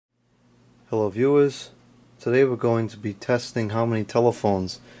Hello viewers, today we're going to be testing how many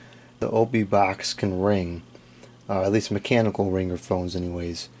telephones the OB box can ring, at least mechanical ringer phones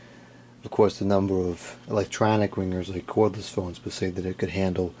anyways. Of course the number of electronic ringers like cordless phones per se that it could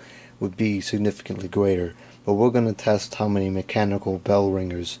handle would be significantly greater, but we're going to test how many mechanical bell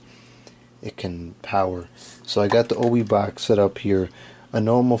ringers it can power. So I got the OB box set up here. A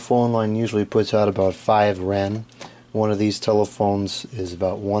normal phone line usually puts out about 5 REN. One of these telephones is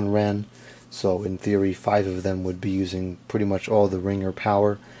about 1 REN. So in theory 5 of them would be using pretty much all the ringer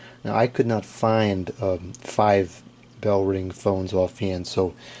power. Now I could not find 5 bell ring phones offhand,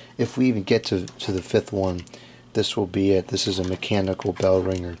 so if we even get to the 5th one, this will be it. This is a mechanical bell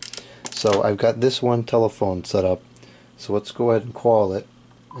ringer. So I've got this one telephone set up, so let's go ahead and call it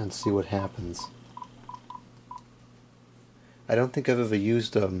and see what happens. I don't think I've ever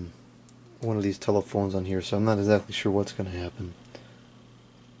used one of these telephones on here, so I'm not exactly sure what's going to happen.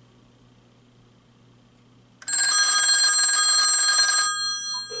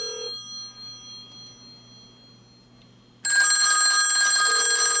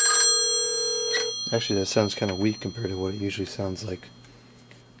 Actually, that sounds kind of weak compared to what it usually sounds like.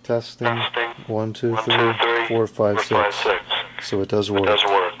 Testing. 1, 2, 3, 4, 5, 6. So it does work.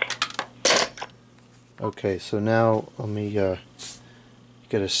 Okay, so now let me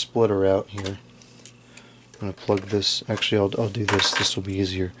get a splitter out here. I'm going to plug this. Actually, I'll do this. This will be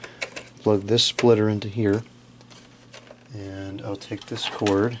easier. Plug this splitter into here, and I'll take this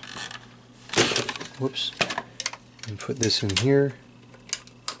cord. Whoops. And put this in here.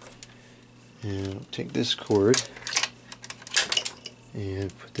 And I'll take this cord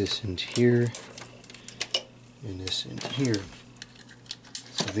and put this into here and this into here.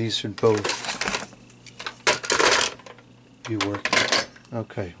 So these should both be working.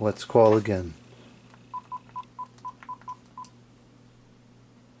 Okay, let's call again.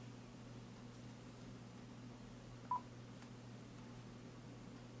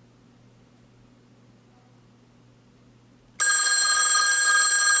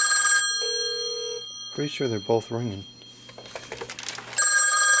 Pretty sure they're both ringing.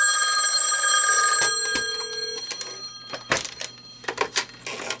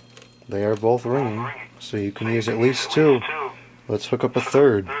 They are both ringing, so you can use at least 2. Let's hook up a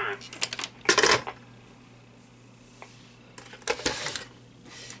 3rd.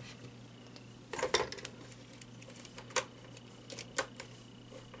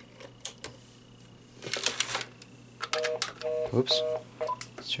 Oops.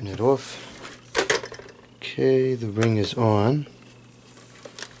 Let's turn it off. Okay, the ring is on.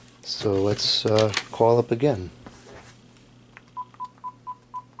 So let's call up again.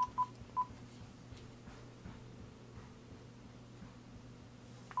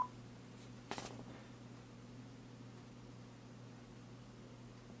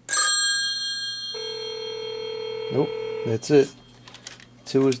 Nope, that's it.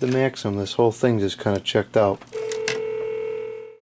 2 is the maximum. This whole thing just kind of checked out.